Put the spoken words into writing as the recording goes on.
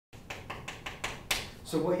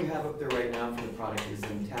So what you have up there right now for the product is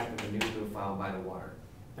the attack of the nucleophile by the water.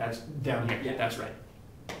 That's down here. Yeah, that's right.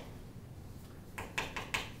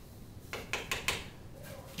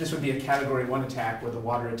 This would be a category 1 attack where the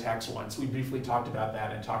water attacks once. We briefly talked about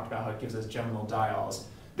that and talked about how it gives us geminal diols.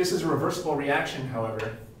 This is a reversible reaction,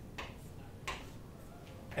 however,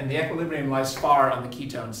 and the equilibrium lies far on the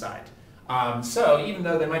ketone side. So even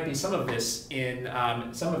though there might be some of this in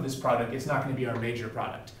some of this product, it's not going to be our major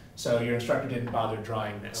product. So your instructor didn't bother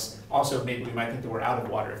drawing this. Also, maybe we might think that we're out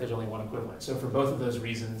of water if there's only one equivalent. So for both of those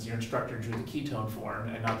reasons, your instructor drew the ketone form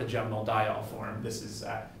and not the geminal diol form. This is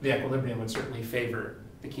the equilibrium would certainly favor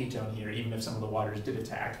the ketone here, even if some of the waters did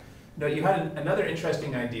attack. Now, you had another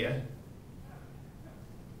interesting idea,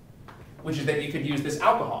 which is that you could use this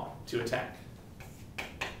alcohol to attack.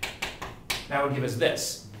 That would give us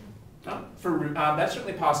this. That's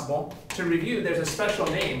certainly possible. To review, there's a special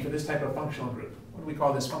name for this type of functional group. What do we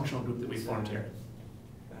call this functional group that we formed here?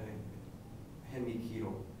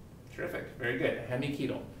 Hemiketal. Terrific, very good.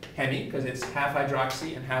 Hemiketal. Hemi, because it's half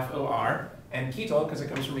hydroxy and half OR, and ketal, because it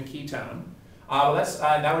comes from a ketone.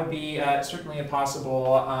 That would be certainly a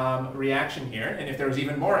possible reaction here. And if there was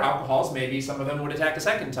even more alcohols, maybe some of them would attack a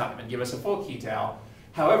second time and give us a full ketal.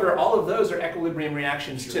 However, all of those are equilibrium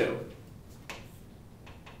reactions too.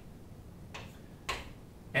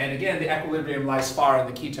 And again, the equilibrium lies far on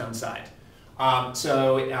the ketone side.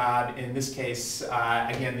 In this case,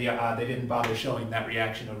 again, they didn't bother showing that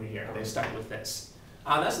reaction over here. They stuck with this.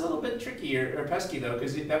 That's a little bit tricky or pesky though,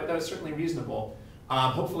 because that was certainly reasonable.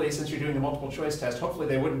 Hopefully, since you're doing a multiple choice test, hopefully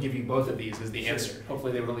they wouldn't give you both of these as the answer.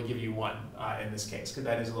 Hopefully they would only give you one in this case, because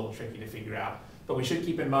that is a little tricky to figure out. But we should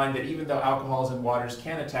keep in mind that even though alcohols and waters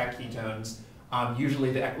can attack ketones,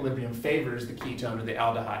 usually the equilibrium favors the ketone or the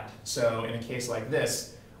aldehyde. So in a case like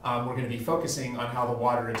this, we're going to be focusing on how the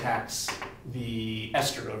water attacks the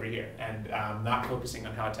ester over here, and not focusing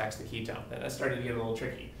on how it attacks the ketone. That's starting to get a little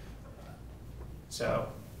tricky. So,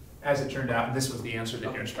 as it turned out, this was the answer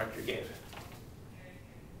that your instructor gave.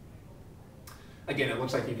 Again, it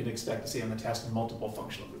looks like you could expect to see on the test multiple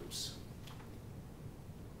functional groups.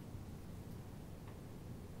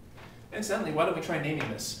 Incidentally, why don't we try naming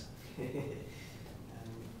this?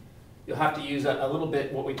 You'll have to use a little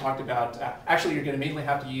bit what we talked about. Actually, you're going to mainly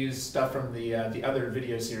have to use stuff from the other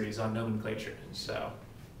video series on nomenclature. So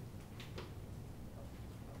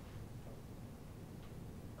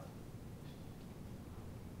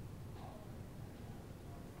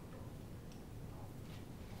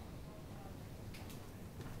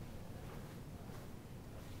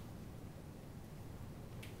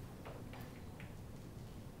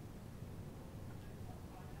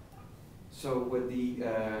would the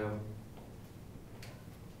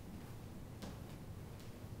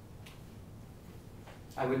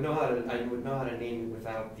I would know how to name it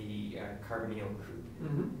without the carbonyl group.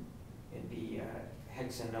 Mm-hmm. It'd be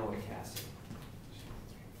hexanoic acid.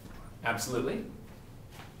 Absolutely.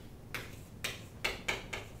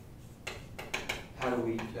 How do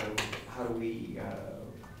we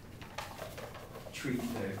treat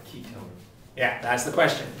the ketone? Yeah, that's the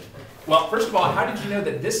question. Well, first of all, how did you know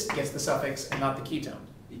that this gets the suffix and not the ketone?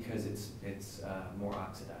 Because it's more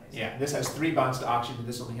oxidized. Yeah, this has 3 bonds to oxygen,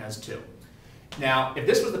 this only has 2. Now, if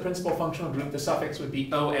this was the principal functional group, the suffix would be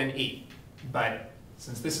ONE. But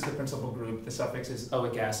since this is the principal group, the suffix is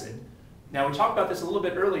oic acid. Now, we talked about this a little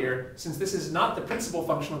bit earlier. Since this is not the principal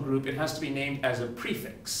functional group, it has to be named as a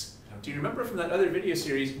prefix. Okay. Do you remember from that other video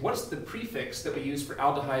series, what's the prefix that we use for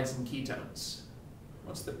aldehydes and ketones?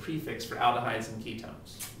 What's the prefix for aldehydes and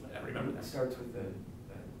ketones? Remember that? It starts with the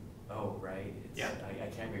O, right? Yeah. I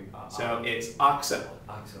can't remember. So it's oxo.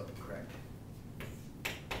 Oxo, correct.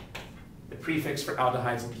 The prefix for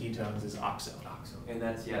aldehydes and ketones is oxo. Oxo. And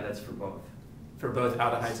that's for both. For both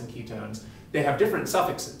aldehydes and ketones. They have different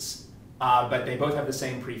suffixes, but they both have the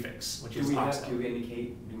same prefix, which is oxo. Do we have to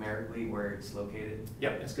indicate numerically where it's located?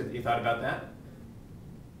 Yep, that's good that you thought about that.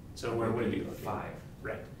 So where would it be located? 5.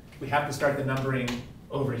 Right. We have to start the numbering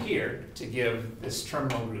over here to give this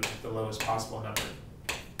terminal group the lowest possible number.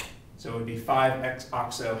 So it would be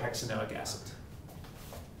 5-oxohexanoic acid.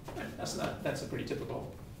 Right, that's a pretty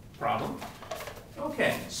typical problem.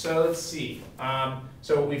 Okay, so let's see.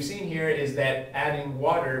 So what we've seen here is that adding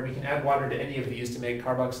water, we can add water to any of these to make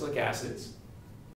carboxylic acids.